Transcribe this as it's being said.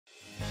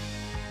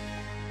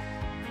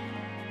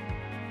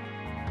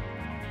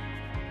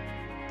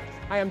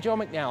Hi, I'm Joe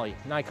McNally,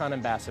 Nikon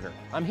Ambassador.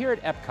 I'm here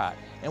at Epcot,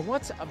 and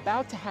what's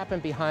about to happen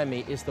behind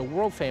me is the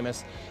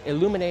world-famous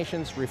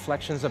Illuminations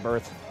Reflections of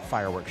Earth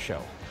fireworks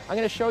show. I'm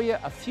going to show you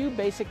a few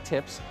basic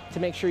tips to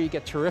make sure you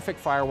get terrific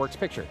fireworks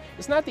picture.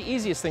 It's not the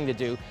easiest thing to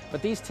do,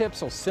 but these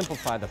tips will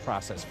simplify the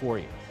process for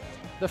you.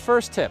 The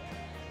first tip,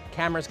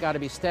 camera's got to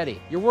be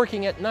steady. You're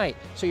working at night,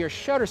 so your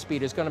shutter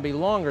speed is going to be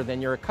longer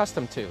than you're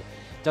accustomed to.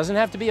 Doesn't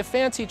have to be a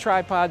fancy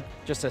tripod,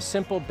 just a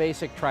simple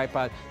basic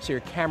tripod so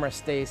your camera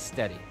stays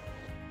steady.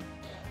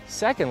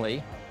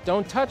 Secondly,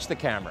 don't touch the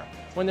camera.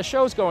 When the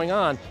show's going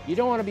on, you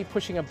don't want to be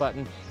pushing a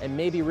button and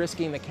maybe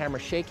risking the camera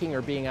shaking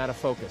or being out of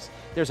focus.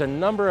 There's a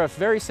number of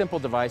very simple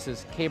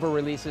devices, cable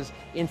releases,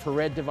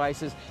 infrared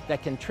devices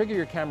that can trigger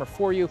your camera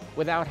for you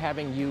without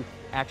having you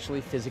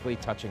actually physically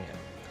touching it.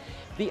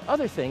 The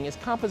other thing is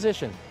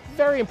composition.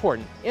 Very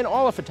important in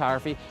all of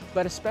photography,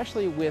 but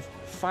especially with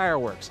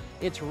fireworks.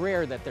 It's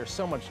rare that there's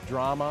so much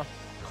drama,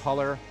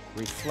 color,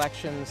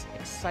 reflections,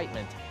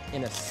 excitement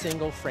in a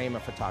single frame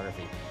of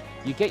photography.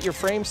 You get your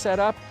frame set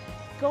up,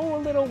 go a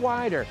little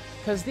wider,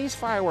 because these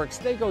fireworks,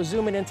 they go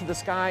zooming into the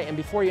sky, and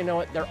before you know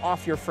it, they're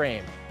off your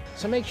frame.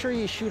 So make sure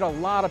you shoot a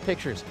lot of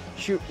pictures.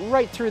 Shoot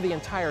right through the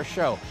entire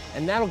show,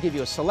 and that'll give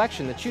you a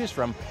selection to choose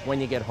from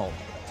when you get home.